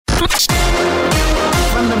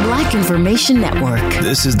From the Black Information Network,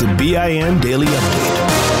 this is the BIN Daily Update.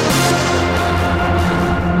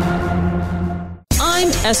 I'm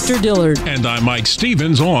Esther Dillard. And I'm Mike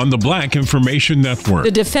Stevens on the Black Information Network.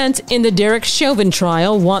 The defense in the Derek Chauvin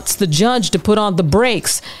trial wants the judge to put on the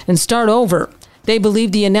brakes and start over. They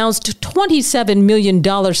believe the announced $27 million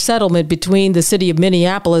settlement between the city of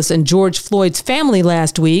Minneapolis and George Floyd's family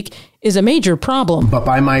last week is a major problem. But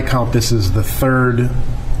by my count, this is the third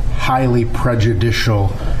highly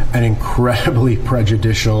prejudicial and incredibly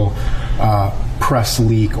prejudicial press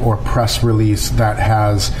leak or press release that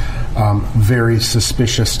has very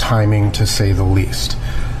suspicious timing, to say the least,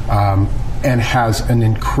 and has an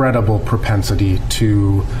incredible propensity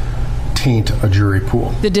to taint a jury pool.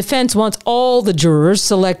 The defense wants all the jurors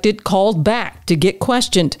selected called back to get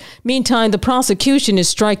questioned. Meantime, the prosecution is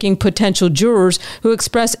striking potential jurors who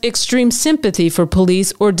express extreme sympathy for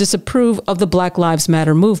police or disapprove of the Black Lives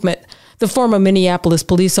Matter movement. The former Minneapolis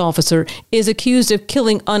police officer is accused of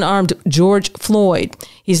killing unarmed George Floyd.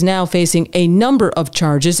 He's now facing a number of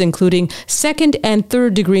charges, including second and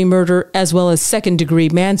third degree murder, as well as second degree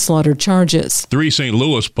manslaughter charges. 3 St.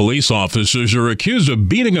 Louis police officers are accused of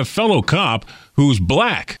beating a fellow cop who's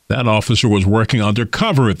black. That officer was working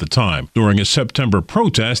undercover at the time during a September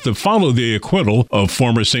protest that followed the acquittal of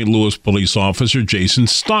former St. Louis police officer Jason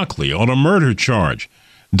Stockley on a murder charge.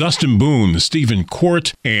 Dustin Boone, Stephen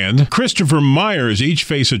Court, and Christopher Myers each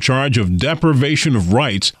face a charge of deprivation of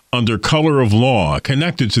rights under color of law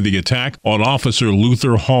connected to the attack on Officer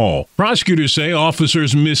Luther Hall. Prosecutors say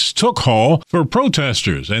officers mistook Hall for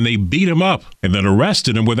protesters and they beat him up and then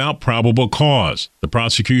arrested him without probable cause. The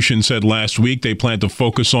prosecution said last week they plan to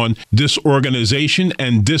focus on disorganization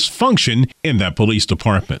and dysfunction in that police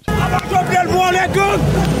department.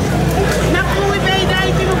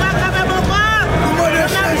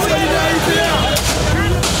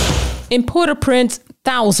 In Port-au-Prince,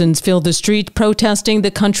 thousands filled the street protesting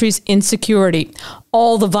the country's insecurity.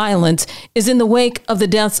 All the violence is in the wake of the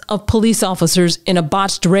deaths of police officers in a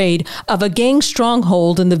botched raid of a gang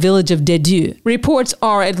stronghold in the village of Dedieu. Reports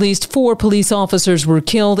are at least 4 police officers were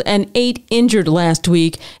killed and 8 injured last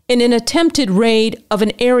week in an attempted raid of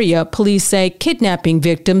an area police say kidnapping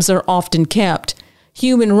victims are often kept.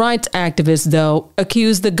 Human rights activists, though,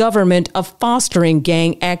 accuse the government of fostering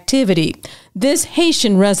gang activity. This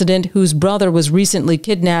Haitian resident, whose brother was recently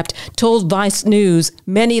kidnapped, told Vice News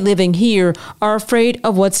many living here are afraid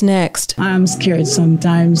of what's next. I'm scared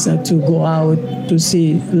sometimes to go out to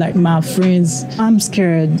see like my friends. I'm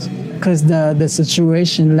scared because the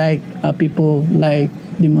situation, like people like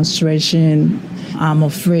demonstration, I'm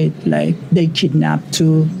afraid like they kidnap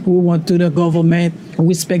too. We want to the government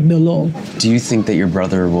respect the law. Do you think that your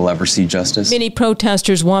brother will ever see justice? Many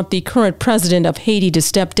protesters want the current president of Haiti to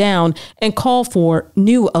step down and call for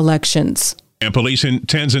new elections. And police in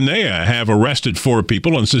Tanzania have arrested 4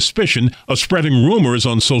 people on suspicion of spreading rumors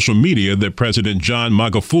on social media that President John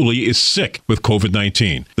Magufuli is sick with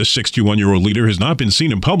COVID-19. The 61-year-old leader has not been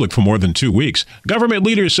seen in public for more than 2 weeks. Government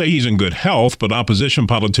leaders say he's in good health, but opposition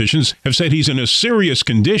politicians have said he's in a serious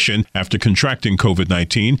condition after contracting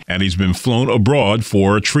COVID-19, and he's been flown abroad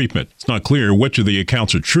for treatment. It's not clear which of the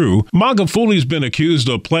accounts are true. Magufuli's been accused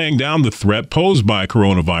of playing down the threat posed by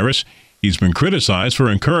coronavirus. He's been criticized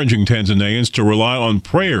for encouraging Tanzanians to rely on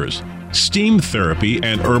prayers, steam therapy,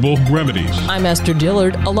 and herbal remedies. I'm Esther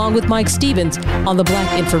Dillard, along with Mike Stevens on the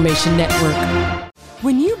Black Information Network.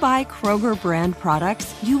 When you buy Kroger brand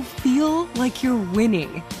products, you feel like you're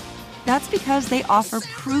winning. That's because they offer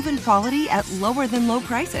proven quality at lower than low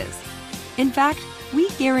prices. In fact,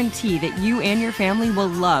 we guarantee that you and your family will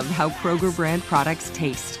love how Kroger brand products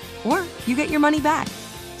taste, or you get your money back.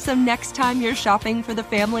 So next time you're shopping for the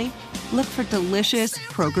family, look for delicious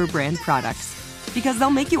Kroger brand products, because they'll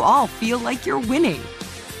make you all feel like you're winning.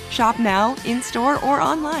 Shop now, in-store, or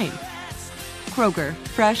online. Kroger,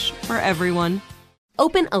 fresh for everyone.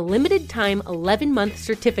 Open a limited-time 11-month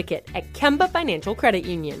certificate at Kemba Financial Credit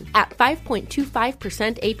Union. At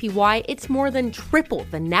 5.25% APY, it's more than triple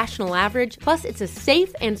the national average, plus it's a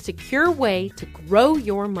safe and secure way to grow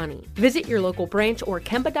your money. Visit your local branch or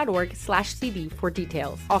kemba.org/cb for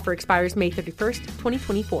details. Offer expires May 31st,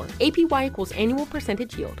 2024. APY equals annual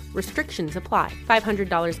percentage yield. Restrictions apply.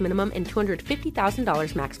 $500 minimum and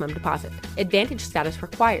 $250,000 maximum deposit. Advantage status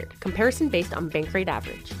required. Comparison based on bank rate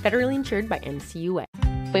average. Federally insured by NCUA.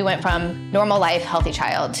 We went from normal life, healthy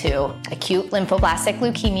child to acute lymphoblastic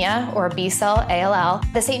leukemia, or B-cell ALL.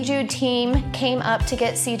 The St. Jude team came up to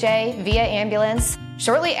get CJ via ambulance.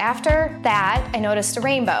 Shortly after that, I noticed a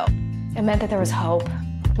rainbow. It meant that there was hope.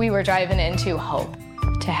 We were driving into hope.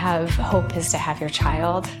 To have hope is to have your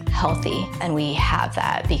child healthy, and we have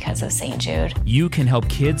that because of St. Jude. You can help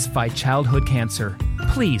kids fight childhood cancer.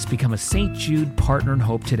 Please become a St. Jude Partner in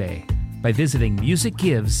Hope today by visiting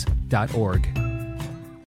musicgives.org.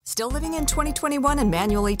 Still living in 2021 and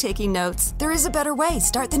manually taking notes? There is a better way.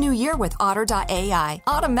 Start the new year with Otter.ai.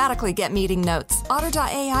 Automatically get meeting notes.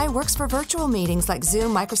 Otter.ai works for virtual meetings like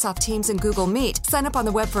Zoom, Microsoft Teams, and Google Meet. Sign up on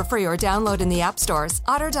the web for free or download in the app stores.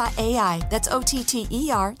 Otter.ai. That's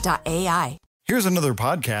OTTER.ai. Here's another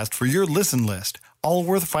podcast for your listen list.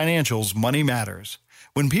 Allworth Financial's Money Matters.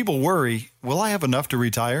 When people worry, will I have enough to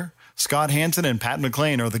retire? Scott Hansen and Pat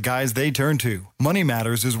McClain are the guys they turn to. Money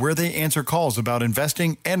Matters is where they answer calls about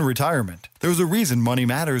investing and retirement. There's a reason Money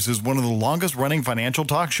Matters is one of the longest-running financial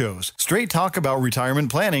talk shows. Straight talk about retirement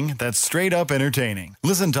planning that's straight up entertaining.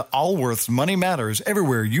 Listen to Allworth's Money Matters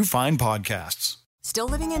everywhere you find podcasts. Still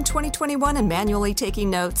living in 2021 and manually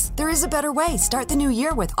taking notes? There is a better way. Start the new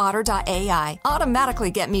year with Otter.ai.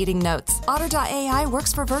 Automatically get meeting notes. Otter.ai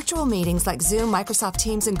works for virtual meetings like Zoom, Microsoft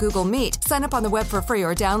Teams, and Google Meet. Sign up on the web for free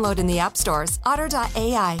or download in the app stores.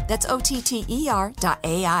 Otter.ai. That's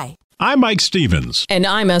OTTER.ai. I'm Mike Stevens. And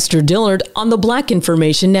I'm Esther Dillard on the Black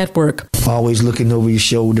Information Network. Always looking over your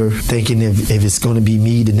shoulder, thinking if it's going to be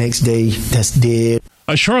me the next day, that's dead.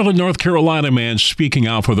 A Charlotte, North Carolina man speaking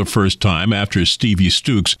out for the first time after Stevie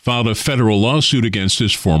Stooks filed a federal lawsuit against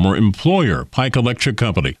his former employer, Pike Electric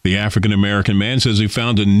Company. The African-American man says he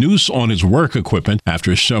found a noose on his work equipment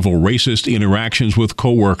after several racist interactions with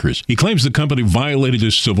co-workers. He claims the company violated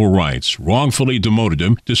his civil rights, wrongfully demoted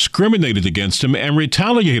him, discriminated against him, and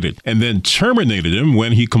retaliated, and then terminated him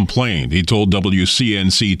when he complained. He told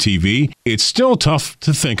WCNC-TV, "It's still tough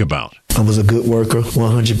to think about." I was a good worker,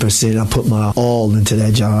 100%. I put my all into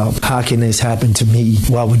that job. How can this happen to me?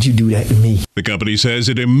 Why would you do that to me? The company says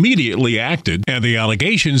it immediately acted, and the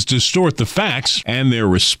allegations distort the facts and their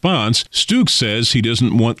response. Stooks says he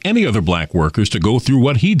doesn't want any other black workers to go through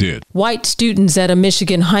what he did. White students at a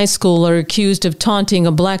Michigan high school are accused of taunting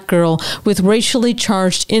a black girl with racially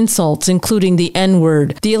charged insults, including the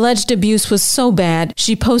N-word. The alleged abuse was so bad,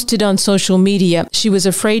 she posted on social media she was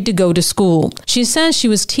afraid to go to school. She says she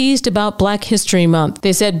was teased about Black History Month.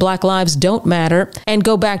 They said Black lives don't matter and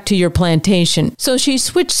go back to your plantation. So she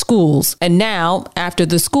switched schools. And now, after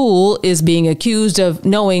the school is being accused of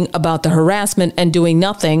knowing about the harassment and doing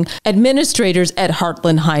nothing, administrators at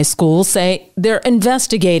Heartland High School say they're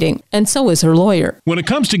investigating. And so is her lawyer. When it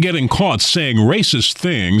comes to getting caught saying racist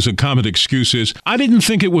things, a common excuse is, "I didn't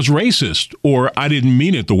think it was racist," or "I didn't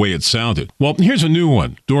mean it the way it sounded." Well, here's a new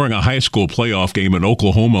one. During a high school playoff game in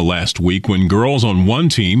Oklahoma last week, when girls on one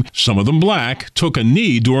team, some of them black, took a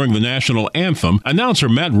knee during the national anthem, announcer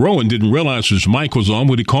Matt Rowan didn't realize his mic was on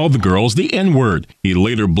when he called the girls the N-word. He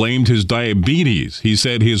later blamed his diabetes. He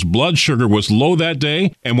said his blood sugar was low that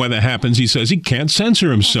day, and when that happens, he says he can't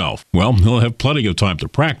censor himself. Well, he'll have plenty of time to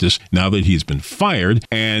practice now that he's been fired,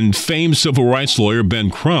 and famed civil rights lawyer Ben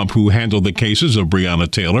Crump, who handled the cases of Breonna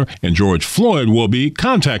Taylor and George Floyd, will be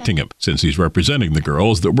contacting him since he's representing the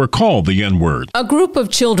girls that were called the N-word. A group of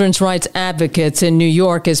children's rights advocates in New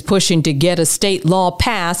York is pushing to get a state law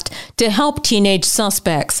passed to help teenage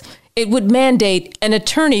suspects. It would mandate an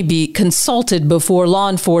attorney be consulted before law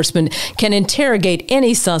enforcement can interrogate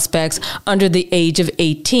any suspects under the age of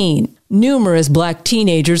 18. Numerous black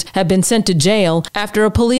teenagers have been sent to jail after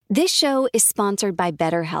a police... This show is sponsored by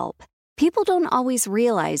BetterHelp. People don't always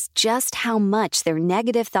realize just how much their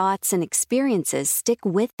negative thoughts and experiences stick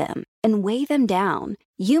with them and weigh them down.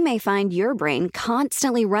 You may find your brain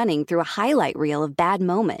constantly running through a highlight reel of bad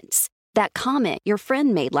moments. That comment your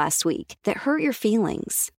friend made last week that hurt your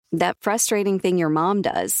feelings. That frustrating thing your mom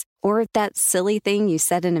does. Or that silly thing you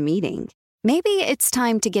said in a meeting. Maybe it's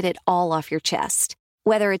time to get it all off your chest.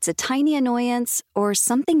 Whether it's a tiny annoyance or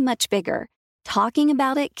something much bigger, talking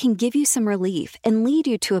about it can give you some relief and lead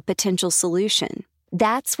you to a potential solution.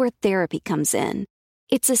 That's where therapy comes in.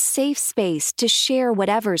 It's a safe space to share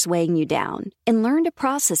whatever's weighing you down and learn to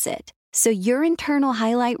process it so your internal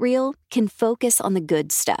highlight reel can focus on the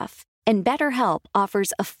good stuff. And BetterHelp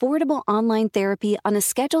offers affordable online therapy on a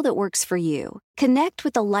schedule that works for you. Connect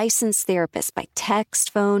with a licensed therapist by text,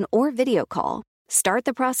 phone, or video call. Start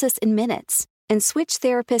the process in minutes and switch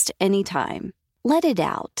therapist anytime. Let it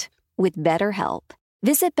out with BetterHelp.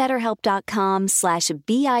 Visit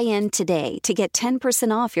BetterHelp.com/BIN today to get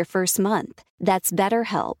 10% off your first month. That's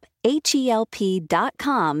BetterHelp,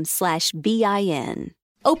 HELP.com/BIN.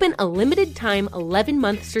 Open a limited-time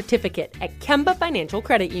 11-month certificate at Kemba Financial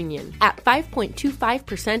Credit Union. At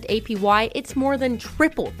 5.25% APY, it's more than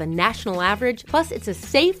triple the national average, plus it's a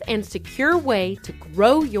safe and secure way to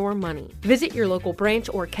grow your money. Visit your local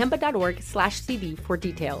branch or kemba.org/CD for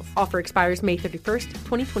details. Offer expires May 31st,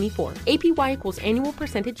 2024. APY equals annual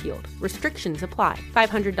percentage yield. Restrictions apply.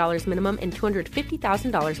 $500 minimum and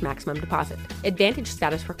 $250,000 maximum deposit. Advantage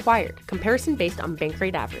status required. Comparison based on bank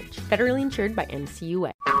rate average. Federally insured by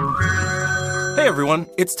NCUA. Hey everyone,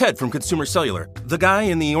 it's Ted from Consumer Cellular, the guy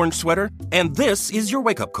in the orange sweater, and this is your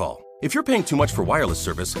wake-up call. If you're paying too much for wireless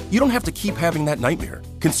service, you don't have to keep having that nightmare.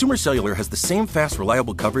 Consumer Cellular has the same fast,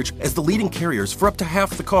 reliable coverage as the leading carriers for up to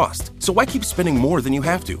half the cost. So why keep spending more than you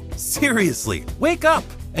have to? Seriously, wake up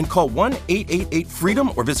and call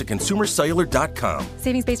 1-888-FREEDOM or visit consumercellular.com.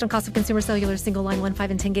 Savings based on cost of Consumer Cellular single line 1, 5,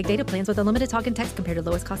 and 10 gig data plans with unlimited talk and text compared to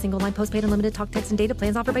lowest cost single line postpaid unlimited talk, text, and data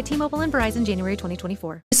plans offered by T-Mobile and Verizon January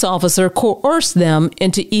 2024. This officer coerced them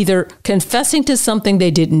into either confessing to something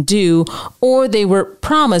they didn't do or they were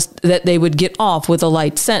promised that they would get off with a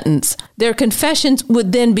light sentence. Their confessions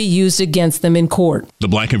would then be used against them in court. The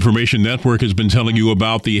Black Information Network has been telling you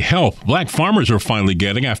about the help Black farmers are finally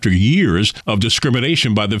getting after years of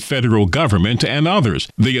discrimination by the federal government and others.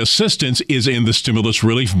 The assistance is in the stimulus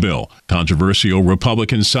relief bill. Controversial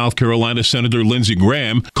Republican South Carolina Senator Lindsey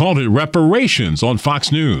Graham called it reparations on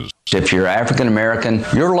Fox News. If you're African American,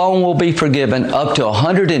 your loan will be forgiven up to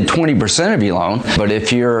 120% of your loan. But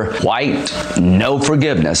if you're white, no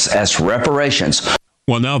forgiveness. That's reparations.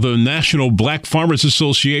 Well, now the National Black Farmers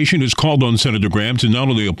Association has called on Senator Graham to not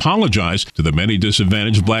only apologize to the many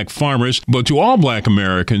disadvantaged black farmers, but to all black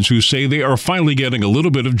Americans who say they are finally getting a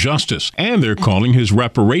little bit of justice. And they're calling his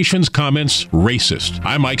reparations comments racist.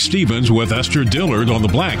 I'm Mike Stevens with Esther Dillard on the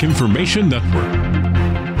Black Information Network.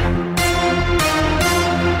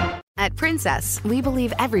 At Princess, we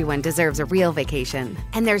believe everyone deserves a real vacation.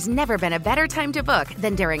 And there's never been a better time to book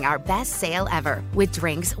than during our best sale ever. With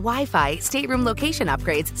drinks, Wi-Fi, stateroom location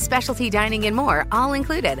upgrades, specialty dining, and more, all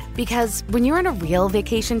included. Because when you're on a real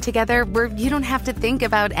vacation together where you don't have to think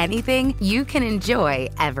about anything, you can enjoy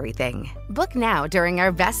everything. Book now during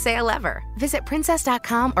our best sale ever. Visit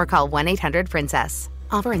princess.com or call 1-800-PRINCESS.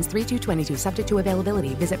 Offer ends 3/2/22, subject to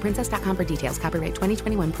availability. Visit princess.com for details. Copyright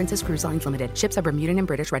 2021 Princess Cruise Lines Limited. Ships are Bermudan and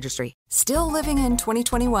British Registry. Still living in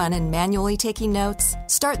 2021 and manually taking notes?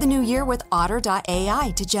 Start the new year with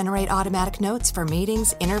Otter.ai to generate automatic notes for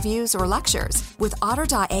meetings, interviews, or lectures. With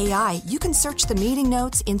Otter.ai, you can search the meeting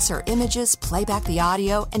notes, insert images, play back the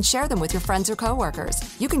audio, and share them with your friends or coworkers.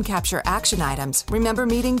 You can capture action items, remember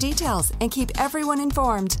meeting details, and keep everyone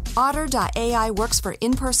informed. Otter.ai works for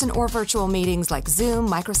in-person or virtual meetings like Zoom,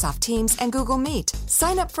 Microsoft Teams, and Google Meet.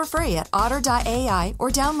 Sign up for free at Otter.ai or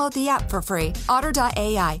download the app for free.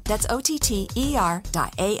 Otter.ai, that's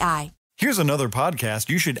OTTER.ai. Here's another podcast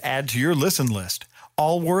you should add to your listen list.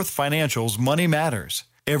 Allworth Financial's Money Matters.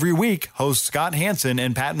 Every week, hosts Scott Hansen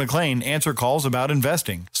and Pat McClain answer calls about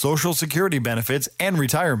investing, Social Security benefits, and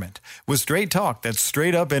retirement with straight talk that's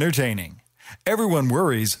straight up entertaining. Everyone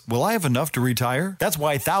worries, will I have enough to retire? That's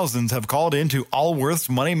why thousands have called into Allworth's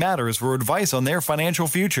Money Matters for advice on their financial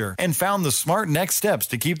future and found the smart next steps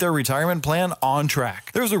to keep their retirement plan on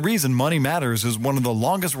track. There's a reason Money Matters is one of the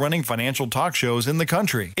longest running financial talk shows in the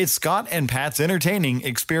country. It's Scott and Pat's entertaining,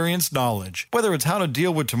 experienced knowledge. Whether it's how to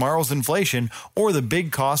deal with tomorrow's inflation or the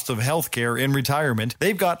big costs of healthcare in retirement,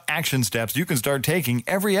 they've got action steps you can start taking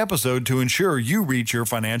every episode to ensure you reach your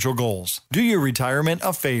financial goals. Do your retirement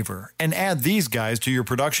a favor and add these guys to your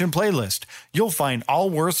production playlist. You'll find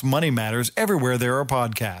Allworth's Money Matters everywhere there are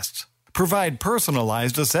podcasts. Provide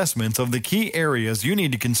personalized assessments of the key areas you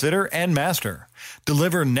need to consider and master.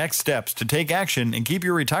 Deliver next steps to take action and keep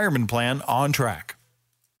your retirement plan on track.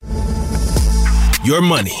 Your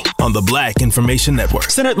money on the Black Information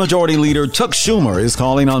Network. Senate Majority Leader Chuck Schumer is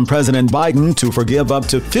calling on President Biden to forgive up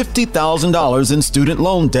to $50,000 in student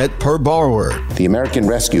loan debt per borrower. The American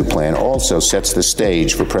Rescue Plan also sets the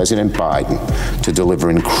stage for President Biden to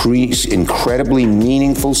deliver incredibly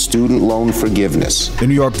meaningful student loan forgiveness. The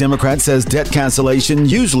New York Democrat says debt cancellation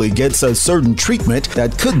usually gets a certain treatment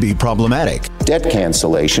that could be problematic. Debt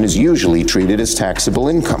cancellation is usually treated as taxable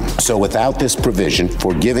income. So without this provision,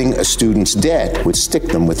 forgiving a student's debt would stick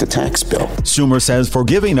them with a tax bill. Schumer says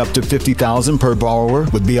forgiving up to $50,000 per borrower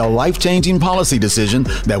would be a life-changing policy decision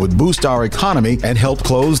that would boost our economy and help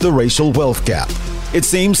close the racial wealth gap. It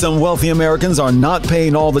seems some wealthy Americans are not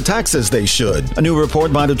paying all the taxes they should. A new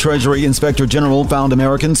report by the Treasury Inspector General found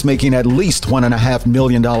Americans making at least $1.5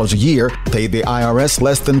 million a year paid the IRS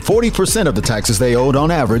less than 40% of the taxes they owed on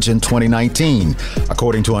average in 2019.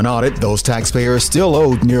 According to an audit, those taxpayers still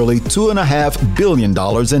owed nearly $2.5 billion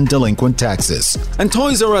in delinquent taxes. And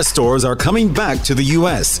Toys R Us stores are coming back to the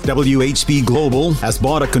U.S. WHP Global has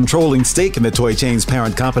bought a controlling stake in the toy chain's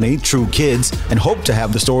parent company, True Kids, and hope to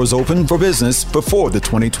have the stores open for business before the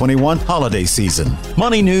 2021 holiday season.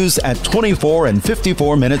 Money news at 24 and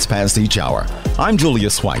 54 minutes past each hour. I'm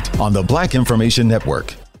Julius White on the Black Information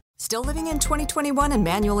Network. Still living in 2021 and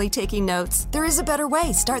manually taking notes? There is a better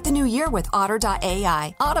way. Start the new year with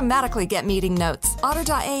Otter.ai. Automatically get meeting notes.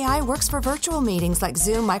 Otter.ai works for virtual meetings like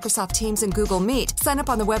Zoom, Microsoft Teams, and Google Meet. Sign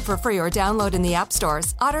up on the web for free or download in the app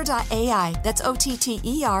stores. Otter.ai. That's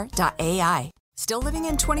OTTER.ai. Still living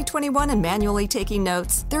in 2021 and manually taking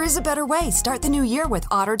notes? There is a better way. Start the new year with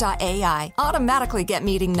Otter.ai. Automatically get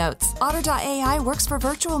meeting notes. Otter.ai works for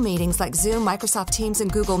virtual meetings like Zoom, Microsoft Teams,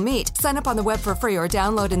 and Google Meet. Sign up on the web for free or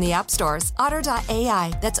download in the app stores.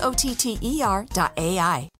 Otter.ai. That's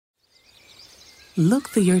OTTER.ai. Look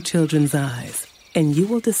through your children's eyes, and you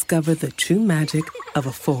will discover the true magic of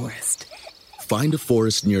a forest. Find a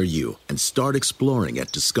forest near you and start exploring at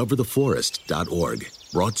discovertheforest.org.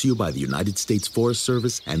 Brought to you by the United States Forest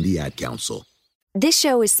Service and the Ad Council. This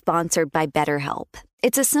show is sponsored by BetterHelp.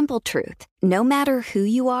 It's a simple truth. No matter who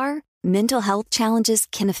you are, mental health challenges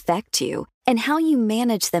can affect you, and how you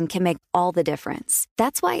manage them can make all the difference.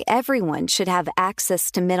 That's why everyone should have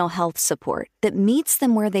access to mental health support that meets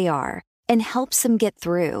them where they are and helps them get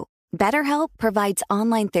through. BetterHelp provides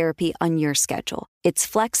online therapy on your schedule. It's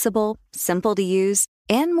flexible, simple to use,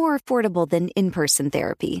 and more affordable than in-person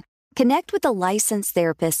therapy. Connect with a licensed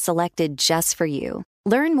therapist selected just for you.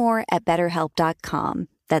 Learn more at BetterHelp.com.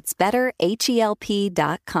 That's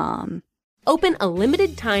BetterHelp.com. Open a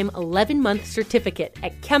limited-time 11-month certificate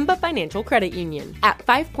at Kemba Financial Credit Union. At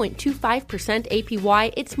 5.25%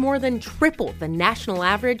 APY, it's more than triple the national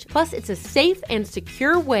average, plus it's a safe and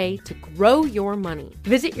secure way to grow your money.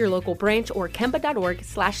 Visit your local branch or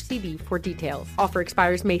kemba.org/cd for details. Offer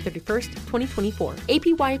expires May 31st, 2024.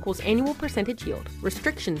 APY equals annual percentage yield.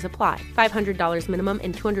 Restrictions apply. $500 minimum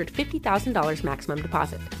and $250,000 maximum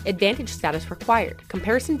deposit. Advantage status required.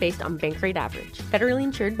 Comparison based on bank rate average. Federally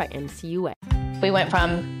insured by NCUA. We went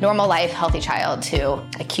from normal life, healthy child to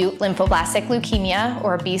acute lymphoblastic leukemia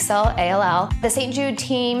or B-cell ALL. The St. Jude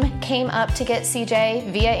team came up to get CJ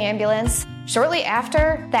via ambulance. Shortly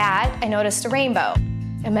after that, I noticed a rainbow.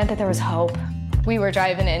 It meant that there was hope. We were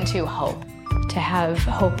driving into hope. To have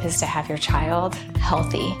hope is to have your child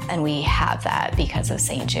healthy, and we have that because of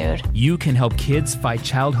St. Jude. You can help kids fight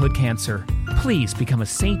childhood cancer. Please become a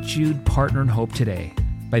St. Jude Partner in Hope today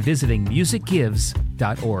by visiting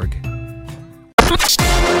musicgives.org.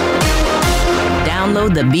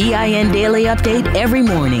 Download the BIN Daily Update every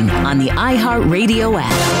morning on the iHeartRadio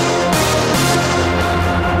app.